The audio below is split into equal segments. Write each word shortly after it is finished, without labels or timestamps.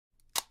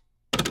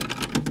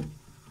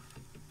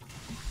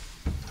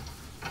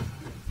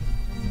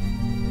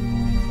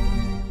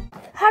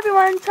Hi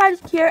everyone,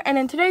 Tragic here, and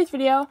in today's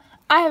video,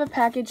 I have a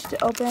package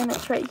to open.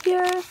 It's right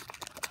here.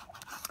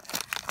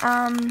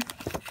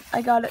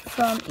 I got it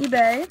from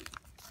eBay.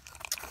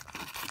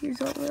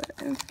 Here's all the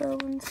info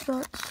and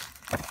such.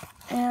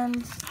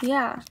 And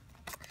yeah,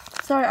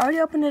 so I already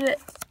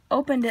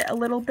opened it a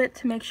little bit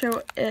to make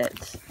sure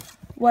it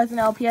was an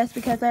LPS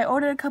because I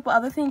ordered a couple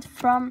other things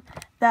from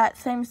that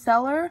same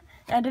seller,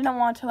 and I didn't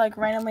want to like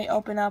randomly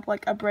open up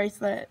like a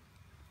bracelet,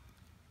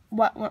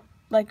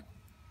 like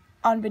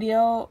on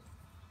video,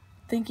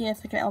 thinking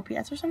it's like an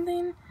LPS or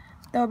something.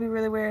 That would be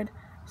really weird.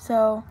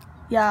 So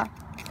yeah,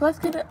 so let's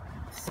get it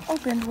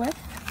opened with.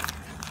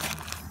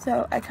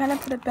 So I kind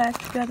of put it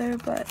back together,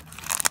 but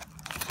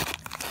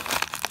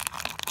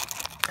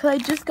because I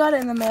just got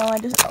it in the mail, I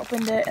just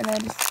opened it and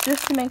then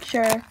just to make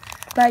sure,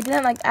 but I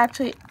didn't like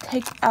actually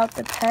take out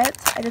the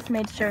pets. I just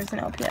made sure it's an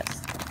LPS.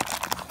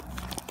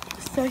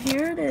 So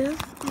here it is.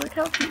 Look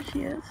how cute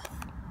she is.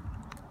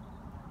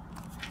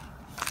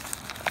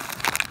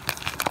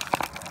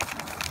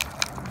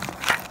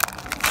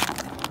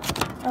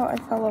 Oh, I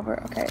fell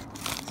over. Okay.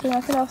 So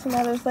nothing else in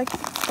there. There's like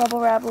bubble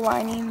wrap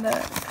lining the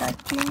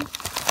packaging.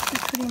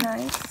 It's pretty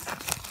nice.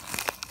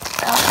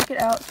 I'll take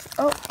it out.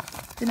 Oh,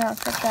 did not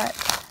expect that.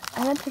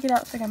 I'm gonna take it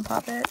out so I can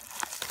pop it.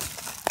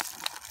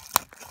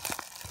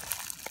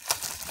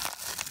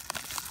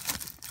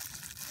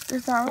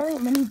 There's not really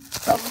many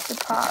bubbles to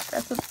pop.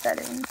 That's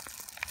upsetting.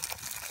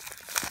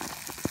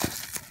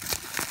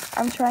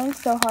 I'm trying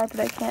so hard, but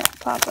I can't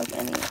pop like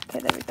any. Okay,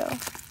 there we go.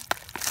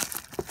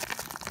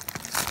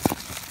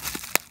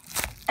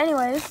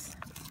 Anyways,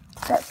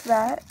 that's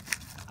that.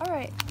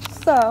 Alright,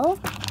 so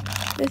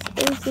this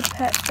is the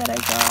pet that I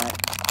got.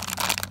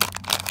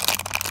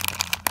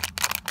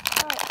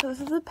 Alright, so this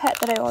is the pet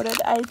that I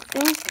ordered. I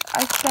think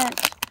I spent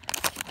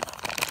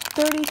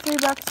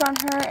 $33 on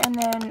her and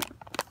then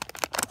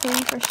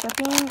 $30 for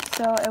shipping,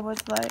 so it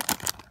was like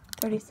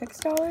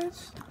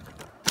 $36.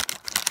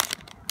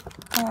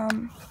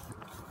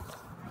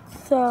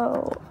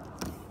 So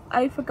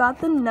I forgot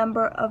the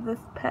number of this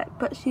pet,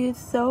 but she is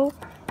so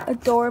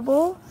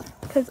adorable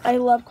because I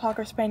love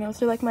Cocker Spaniels.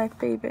 They're like my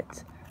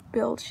favorite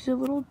build. She's a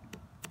little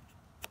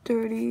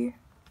dirty.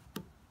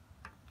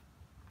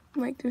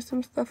 Like there's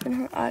some stuff in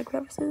her eye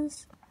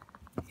crevices.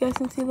 You guys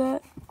can see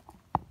that.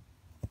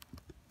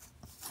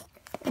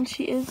 And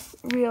she is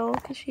real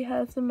because she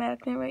has the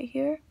magnet right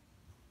here.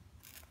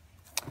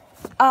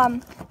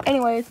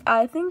 Anyways,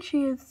 I think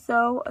she is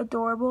so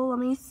adorable. Let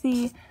me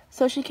see.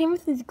 So she came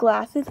with these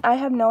glasses. I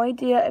have no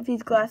idea if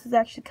these glasses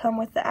actually come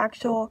with the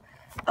actual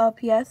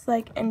LPS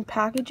like in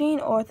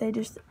packaging or if they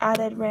just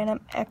added random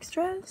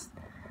extras.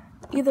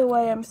 Either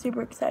way, I'm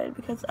super excited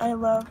because I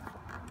love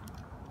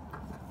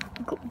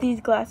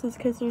these glasses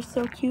because they're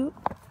so cute.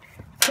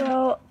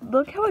 So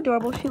look how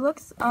adorable she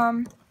looks.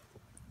 I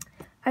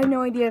have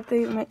no idea if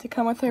they meant to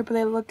come with her, but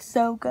they look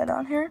so good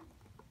on her.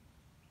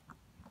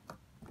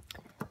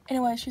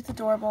 Anyway, she's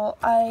adorable.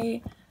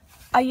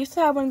 I used to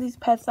have one of these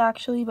pets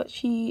actually, but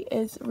she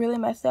is really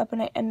messed up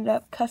and I ended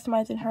up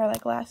customizing her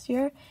like last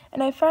year.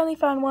 And I finally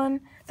found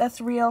one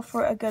that's real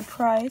for a good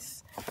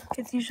price.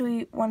 It's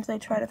usually ones I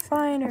try to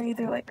find are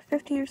either like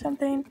 50 or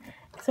something.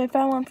 So I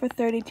found one for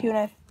 32 and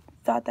I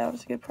thought that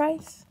was a good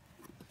price.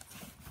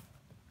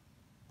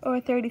 Or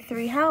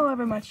 33,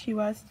 however much she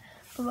was.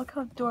 But look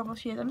how adorable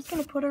she is. I'm just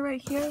going to put her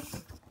right here.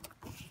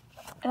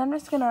 And I'm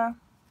just going to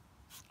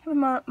have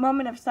a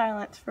moment of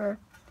silence for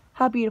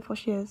how beautiful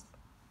she is.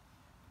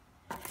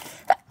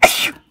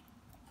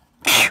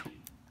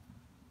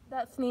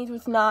 That sneeze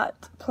was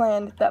not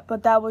planned,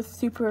 but that was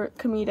super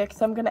comedic,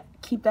 so I'm gonna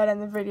keep that in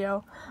the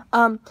video.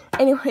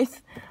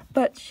 Anyways,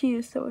 but she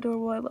is so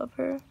adorable. I love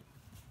her.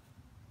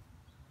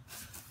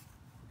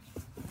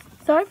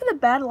 Sorry for the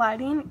bad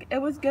lighting.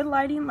 It was good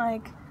lighting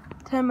like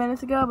 10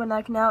 minutes ago, but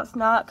like now it's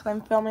not because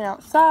I'm filming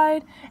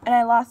outside, and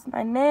I lost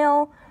my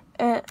nail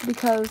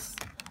because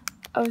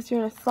I was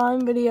doing a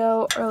slime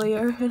video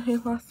earlier and I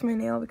lost my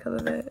nail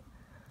because of it.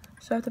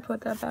 So I have to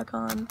put that back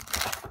on.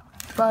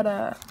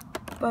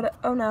 But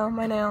oh no,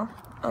 my nail.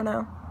 Oh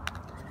no.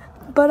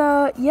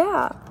 But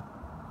yeah.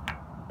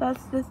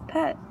 That's this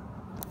pet.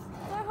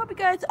 So I hope you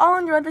guys all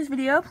enjoyed this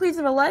video. Please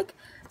leave a like.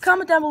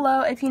 Comment down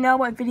below if you know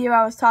what video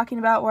I was talking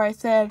about where I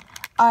said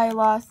I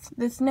lost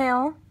this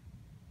nail.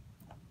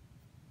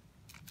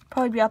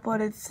 Probably be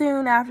uploaded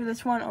soon after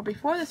this one or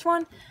before this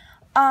one.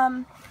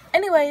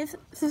 Anyways,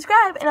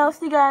 subscribe and I'll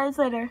see you guys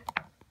later.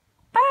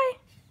 Bye!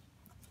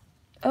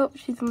 Oh,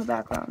 she's in the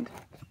background.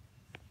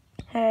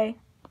 Hey.